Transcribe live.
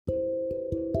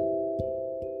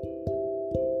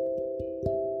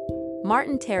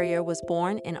Martin Terrier was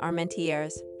born in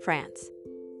Armentières, France.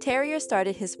 Terrier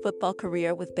started his football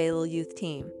career with Bleus youth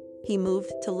team. He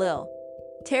moved to Lille.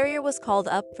 Terrier was called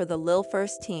up for the Lille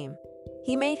first team.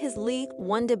 He made his League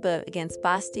One debut against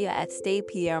Bastia at Stade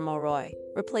Pierre-Mauroy,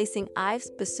 replacing Yves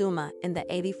Bissouma in the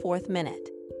 84th minute.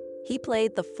 He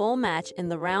played the full match in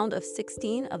the round of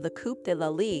 16 of the Coupe de la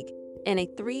Ligue in a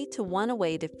 3-1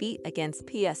 away defeat against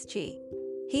PSG.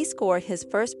 He scored his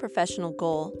first professional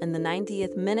goal in the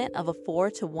 90th minute of a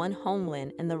 4-1 home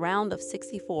win in the round of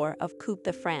 64 of Coupe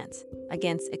de France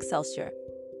against Excelsior.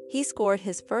 He scored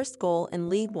his first goal in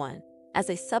League One as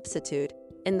a substitute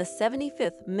in the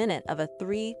 75th minute of a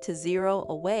 3-0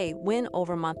 away win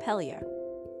over Montpellier.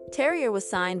 Terrier was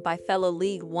signed by fellow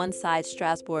League One side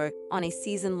Strasbourg on a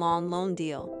season-long loan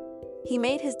deal. He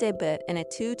made his debut in a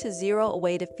 2-0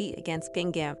 away defeat against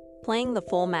Guingamp, playing the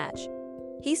full match.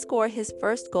 He scored his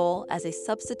first goal as a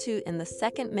substitute in the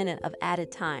second minute of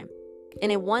added time, in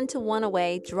a 1-1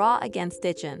 away draw against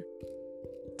Dijon.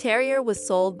 Terrier was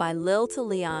sold by Lille to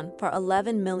Lyon for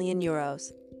 €11 million,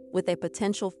 with a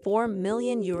potential €4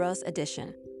 million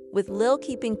addition, with Lille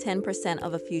keeping 10%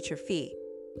 of a future fee.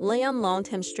 Lyon loaned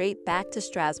him straight back to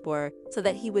Strasbourg so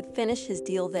that he would finish his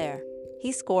deal there.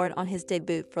 He scored on his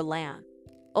debut for Lyon,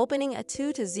 opening a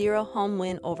 2-0 home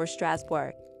win over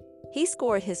Strasbourg. He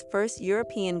scored his first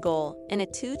European goal in a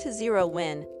 2-0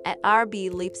 win at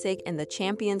RB Leipzig in the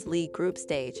Champions League group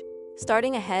stage,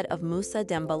 starting ahead of Moussa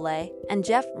Dembélé and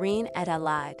Jeff Rien at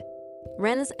Allied.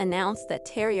 Rennes announced that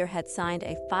Terrier had signed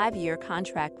a 5-year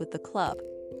contract with the club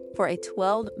for a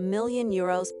 €12 million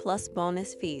plus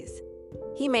bonus fees.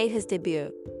 He made his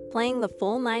debut, playing the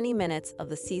full 90 minutes of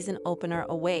the season opener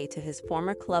away to his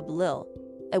former club Lille.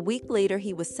 A week later,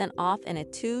 he was sent off in a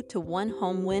 2-1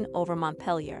 home win over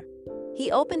Montpellier. He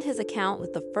opened his account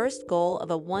with the first goal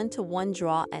of a 1-1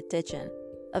 draw at Dijon,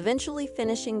 eventually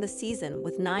finishing the season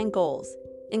with 9 goals,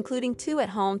 including 2 at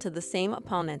home to the same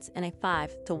opponents in a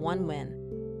 5-1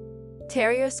 win.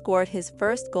 Terrier scored his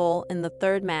first goal in the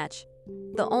third match,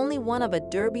 the only one of a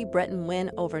Derby Breton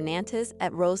win over Nantes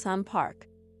at Roazhon Park.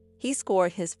 He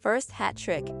scored his first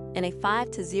hat-trick in a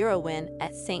 5-0 win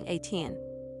at Saint-Étienne.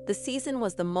 The season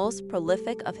was the most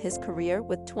prolific of his career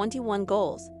with 21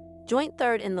 goals, joint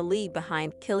third in the league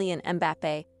behind Kylian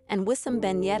Mbappé and Wissam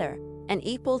Ben Yedder, and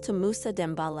equal to Moussa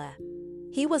Dembélé.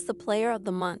 He was the player of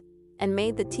the month and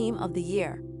made the team of the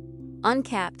year.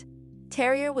 Uncapped,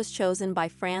 Terrier was chosen by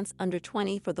France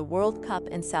under-20 for the World Cup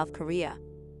in South Korea.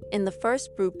 In the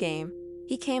first group game,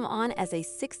 he came on as a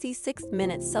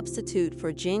 66th-minute substitute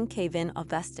for Jean-Kévin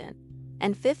Augustin,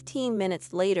 and 15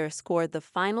 minutes later scored the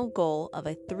final goal of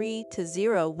a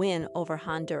 3-0 win over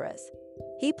Honduras.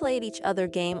 He played each other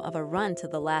game of a run to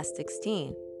the last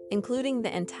 16, including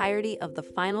the entirety of the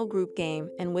final group game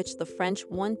in which the French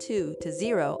won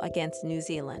 2-0 against New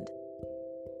Zealand.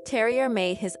 Terrier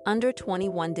made his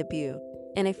under-21 debut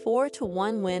in a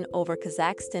 4-1 win over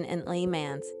Kazakhstan in Le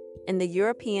Mans in the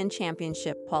European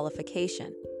Championship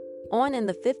qualification. In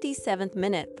the 57th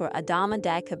minute for Adama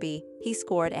Diakhaby, he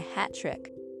scored a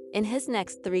hat-trick. In his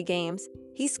next 3 games,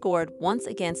 he scored once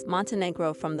against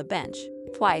Montenegro from the bench,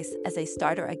 twice as a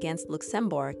starter against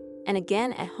Luxembourg, and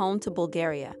again at home to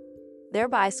Bulgaria,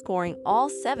 thereby scoring all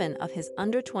 7 of his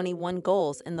under-21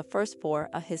 goals in the first 4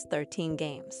 of his 13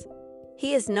 games.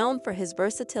 He is known for his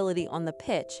versatility on the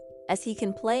pitch, as he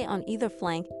can play on either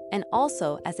flank and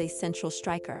also as a central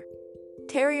striker.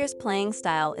 Terrier's playing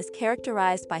style is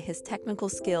characterized by his technical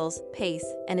skills, pace,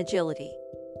 and agility.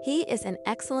 He is an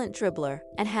excellent dribbler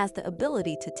and has the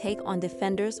ability to take on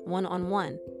defenders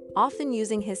one-on-one, often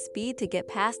using his speed to get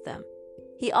past them.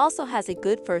 He also has a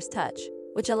good first touch,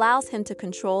 which allows him to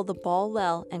control the ball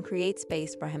well and create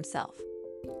space for himself.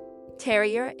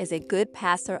 Terrier is a good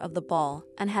passer of the ball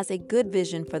and has a good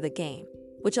vision for the game,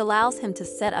 which allows him to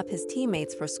set up his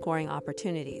teammates for scoring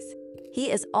opportunities.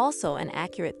 He is also an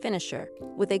accurate finisher,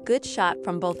 with a good shot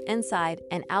from both inside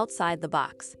and outside the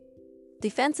box.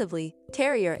 Defensively,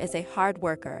 Terrier is a hard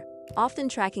worker, often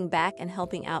tracking back and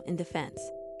helping out in defense.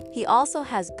 He also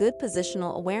has good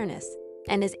positional awareness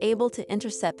and is able to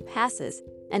intercept passes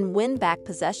and win back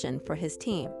possession for his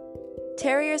team.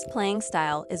 Terrier's playing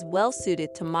style is well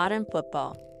suited to modern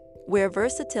football, where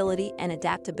versatility and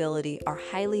adaptability are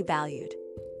highly valued.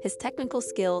 His technical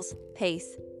skills,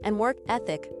 pace, and work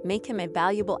ethic make him a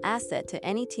valuable asset to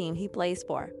any team he plays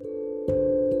for.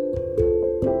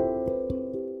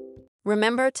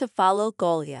 Remember to follow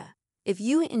Golia. If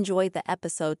you enjoyed the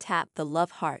episode, tap the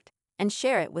love heart and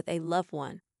share it with a loved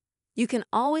one. You can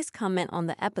always comment on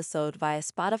the episode via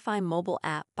Spotify mobile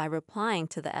app by replying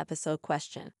to the episode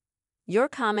question. Your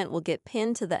comment will get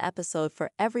pinned to the episode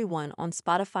for everyone on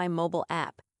Spotify mobile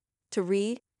app. to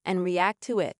read and react to it.